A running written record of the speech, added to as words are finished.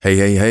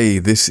Hey,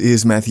 this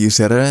is Matthew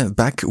Serra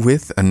back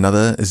with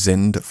another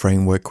Zen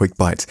Framework Quick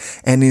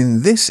Bites. And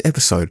in this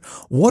episode,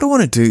 what I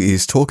want to do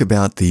is talk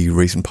about the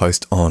recent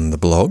post on the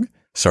blog,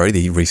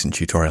 the recent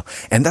tutorial.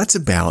 And that's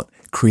about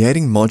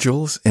creating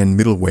modules and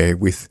middleware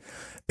with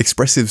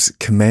Expressive's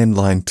command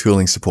line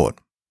tooling support.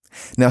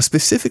 Now,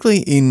 specifically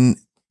in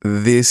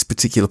this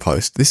particular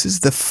post, this is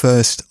the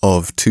first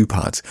of two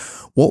parts.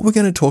 What we're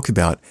going to talk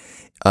about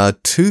are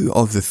two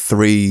of the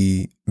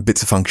three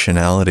bits of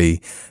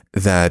functionality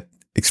that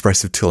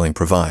Expressive tooling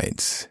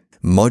provides: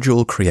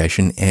 module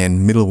creation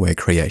and middleware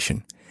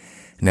creation.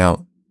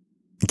 Now,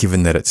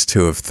 given that it's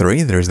two of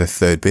three, there is a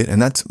third bit,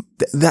 and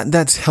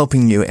that's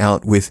helping you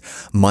out with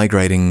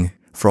migrating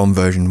from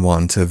version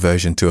 1 to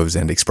version 2 of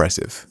Zen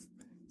Expressive.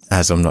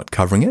 As I'm not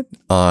covering it,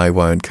 I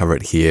won't cover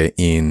it here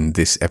in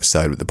this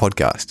episode of the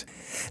podcast.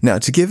 Now,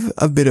 to give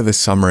a bit of a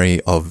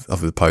summary of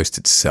the post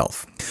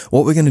itself,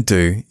 what we're going to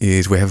do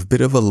is we have a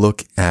bit of a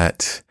look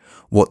at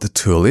what the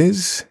tool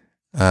is,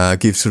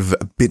 give sort of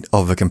a bit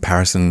of a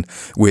comparison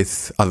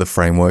with other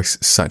frameworks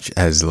such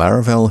as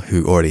Laravel,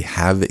 who already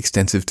have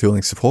extensive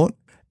tooling support.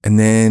 And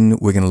then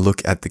we're going to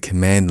look at the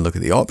command, look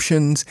at the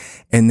options,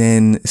 and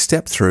then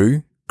step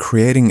through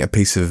creating a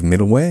piece of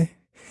middleware,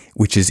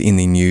 which is in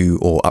the new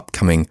or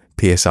upcoming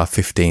PSR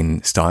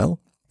 15 style.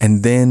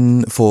 And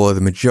then for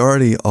the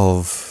majority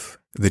of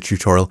the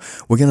tutorial,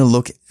 we're going to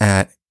look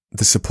at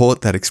the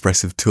support that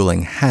Expressive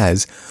tooling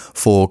has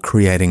for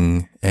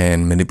creating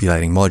and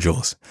manipulating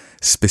modules.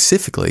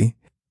 Specifically,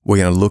 we're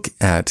going to look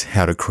at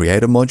how to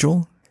create a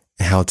module,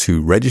 how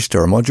to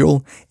register a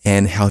module,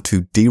 and how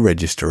to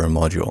deregister a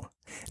module.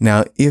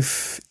 Now,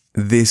 if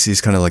this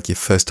is kind of like your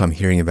first time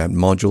hearing about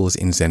modules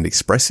in Zen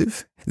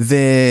Expressive,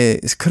 they're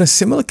kind of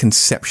similar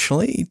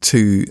conceptually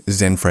to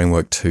Zen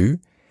Framework 2.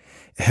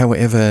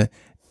 However,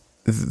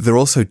 they're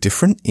also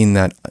different in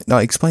that, I'll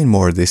explain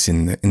more of this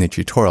in the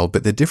tutorial,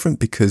 but they're different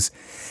because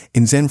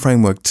in Zen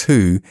Framework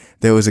 2,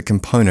 there was a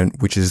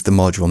component, which is the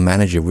module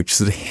manager, which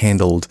sort of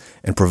handled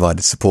and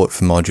provided support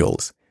for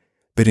modules.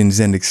 But in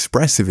Zen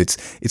Expressive,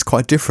 it's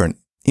quite different.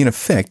 In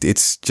effect,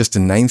 it's just a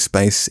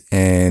namespace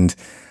and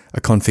a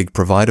config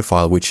provider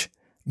file, which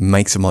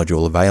makes a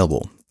module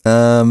available.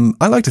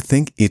 I like to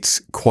think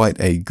it's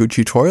quite a good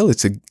tutorial.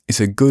 It's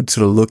a good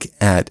sort of look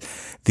at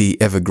the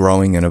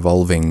ever-growing and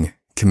evolving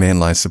command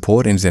line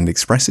support in Zen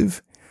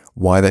Expressive,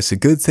 why that's a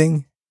good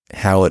thing,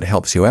 how it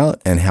helps you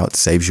out, and how it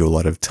saves you a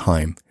lot of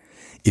time.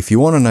 If you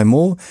want to know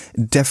more,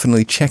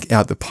 definitely check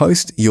out the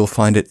post. You'll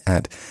find it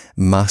at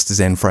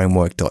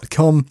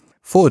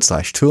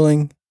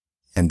masterzenframework.com/tooling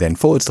and then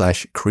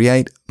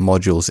 /create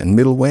modules and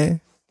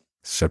middleware,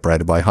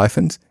 separated by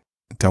hyphens.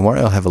 Don't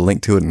worry, I'll have a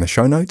link to it in the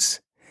show notes.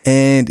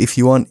 And if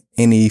you want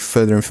any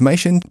further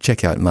information,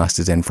 check out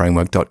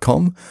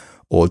masterzenframework.com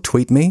or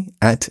tweet me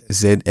at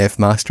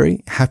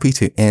ZFMastery. Happy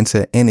to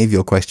answer any of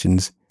your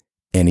questions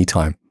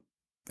anytime.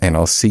 And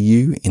I'll see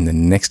you in the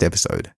next episode.